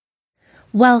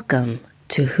Welcome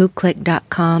to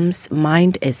WhoClick.com's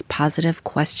Mind is Positive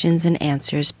Questions and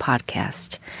Answers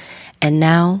podcast. And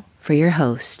now for your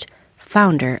host,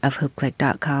 founder of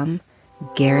WhoClick.com,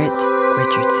 Garrett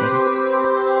Richardson.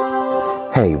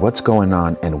 Hey, what's going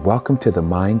on? And welcome to the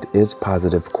Mind is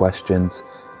Positive Questions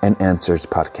and Answers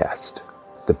podcast,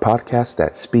 the podcast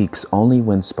that speaks only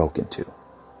when spoken to.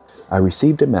 I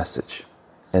received a message,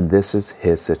 and this is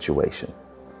his situation.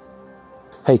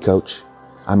 Hey, coach.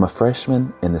 I'm a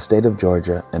freshman in the state of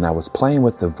Georgia, and I was playing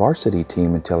with the varsity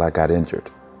team until I got injured.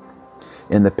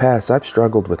 In the past, I've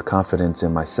struggled with confidence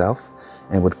in myself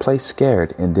and would play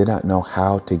scared and did not know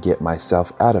how to get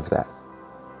myself out of that.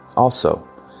 Also,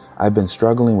 I've been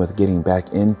struggling with getting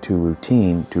back into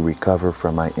routine to recover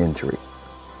from my injury.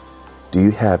 Do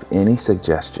you have any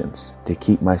suggestions to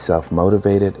keep myself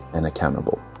motivated and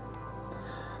accountable?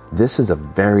 This is a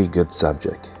very good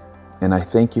subject, and I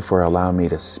thank you for allowing me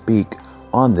to speak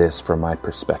on this from my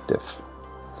perspective.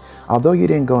 Although you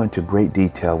didn't go into great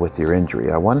detail with your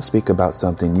injury, I want to speak about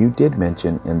something you did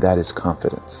mention, and that is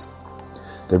confidence.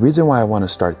 The reason why I want to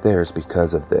start there is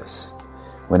because of this.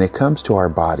 When it comes to our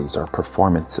bodies, our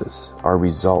performances, our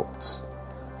results,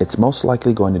 it's most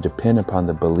likely going to depend upon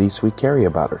the beliefs we carry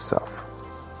about ourselves.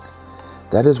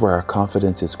 That is where our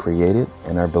confidence is created,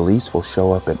 and our beliefs will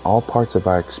show up in all parts of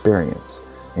our experience,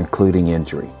 including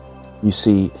injury. You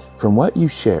see, from what you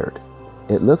shared,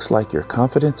 it looks like your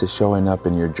confidence is showing up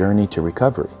in your journey to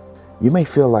recovery. You may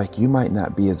feel like you might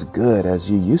not be as good as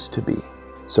you used to be.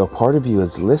 So part of you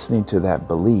is listening to that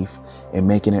belief and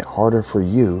making it harder for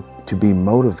you to be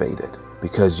motivated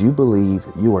because you believe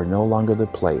you are no longer the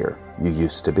player you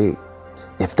used to be.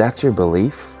 If that's your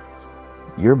belief,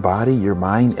 your body, your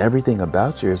mind, everything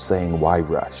about you is saying, why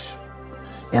rush?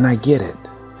 And I get it,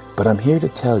 but I'm here to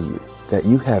tell you that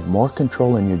you have more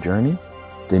control in your journey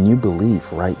than you believe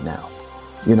right now.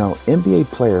 You know, NBA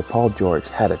player Paul George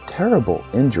had a terrible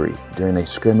injury during a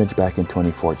scrimmage back in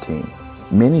 2014.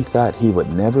 Many thought he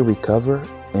would never recover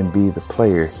and be the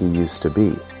player he used to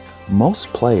be. Most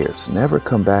players never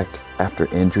come back after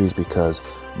injuries because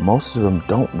most of them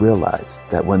don't realize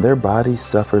that when their body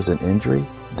suffers an injury,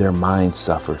 their mind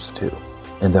suffers too.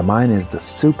 And the mind is the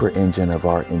super engine of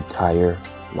our entire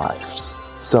lives.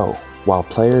 So, while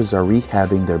players are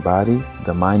rehabbing their body,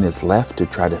 the mind is left to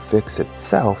try to fix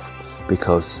itself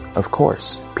because, of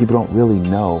course, people don't really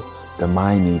know the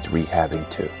mind needs rehabbing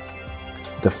too.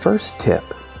 The first tip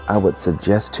I would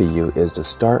suggest to you is to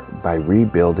start by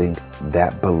rebuilding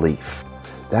that belief.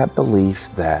 That belief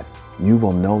that you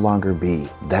will no longer be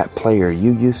that player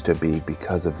you used to be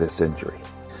because of this injury.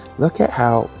 Look at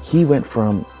how he went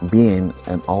from being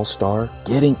an all-star,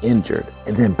 getting injured,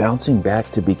 and then bouncing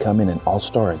back to becoming an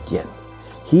all-star again.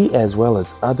 He, as well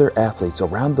as other athletes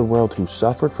around the world who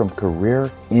suffered from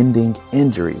career-ending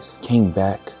injuries, came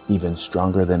back even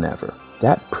stronger than ever.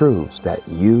 That proves that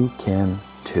you can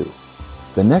too.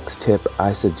 The next tip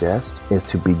I suggest is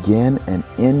to begin and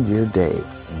end your day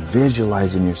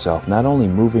visualizing yourself not only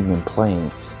moving and playing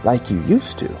like you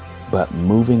used to, but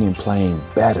moving and playing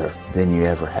better than you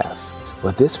ever have.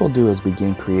 What this will do is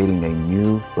begin creating a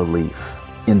new belief.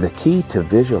 And the key to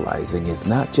visualizing is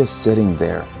not just sitting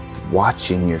there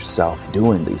watching yourself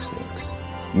doing these things.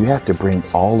 You have to bring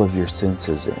all of your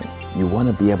senses in. You want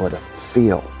to be able to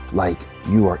feel like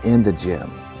you are in the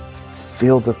gym.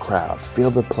 Feel the crowd.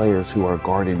 Feel the players who are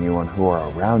guarding you and who are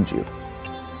around you.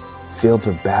 Feel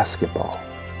the basketball.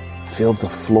 Feel the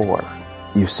floor.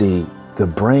 You see, the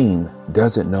brain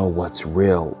doesn't know what's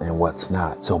real and what's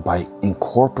not. So by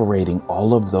incorporating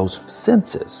all of those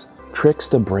senses, tricks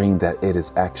the brain that it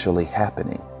is actually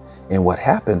happening. And what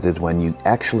happens is when you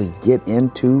actually get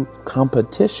into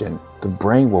competition, the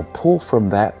brain will pull from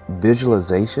that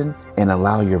visualization and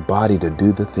allow your body to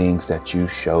do the things that you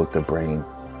showed the brain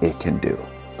it can do.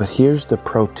 But here's the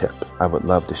pro tip I would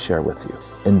love to share with you,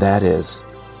 and that is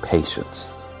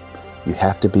patience. You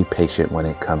have to be patient when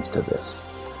it comes to this.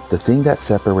 The thing that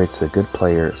separates the good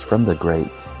players from the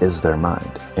great is their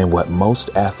mind. And what most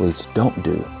athletes don't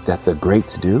do, that the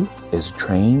greats do, is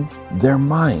train their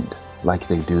mind like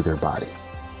they do their body.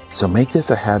 So make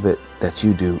this a habit that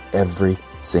you do every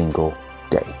single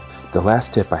day. The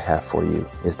last tip I have for you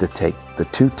is to take the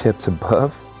 2 tips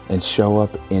above and show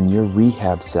up in your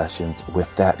rehab sessions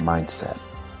with that mindset.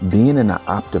 Being in an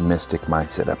optimistic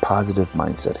mindset, a positive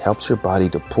mindset, helps your body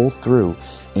to pull through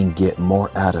and get more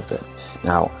out of it.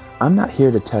 Now, I'm not here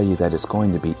to tell you that it's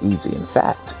going to be easy. In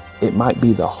fact, it might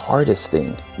be the hardest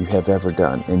thing you have ever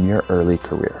done in your early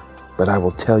career. But I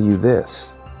will tell you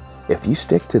this, if you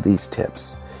stick to these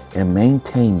tips and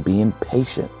maintain being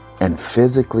patient and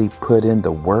physically put in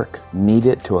the work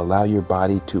needed to allow your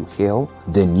body to heal,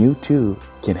 then you too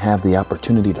can have the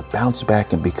opportunity to bounce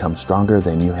back and become stronger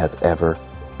than you have ever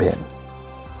been.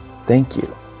 Thank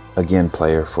you again,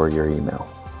 player, for your email.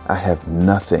 I have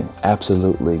nothing,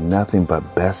 absolutely nothing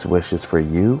but best wishes for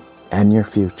you and your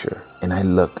future, and I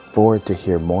look forward to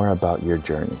hear more about your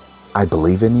journey. I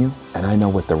believe in you, and I know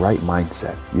with the right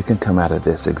mindset, you can come out of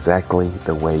this exactly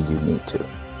the way you need to.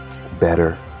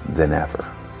 Better than ever.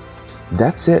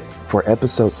 That's it for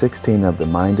episode 16 of the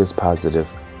Mind is Positive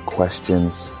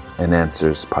Questions and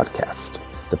Answers podcast,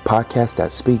 the podcast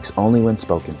that speaks only when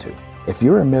spoken to. If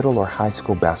you're a middle or high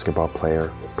school basketball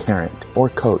player, parent, or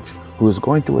coach who is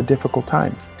going through a difficult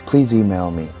time, please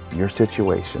email me your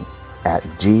situation at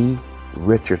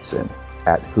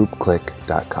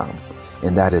grichardson@hoopclick.com.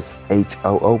 And that is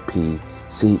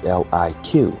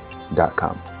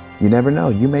HOOPCLIQ.com. You never know,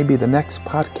 you may be the next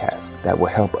podcast that will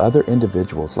help other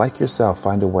individuals like yourself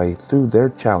find a way through their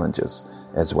challenges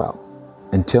as well.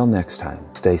 Until next time,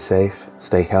 stay safe,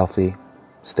 stay healthy,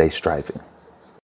 stay striving.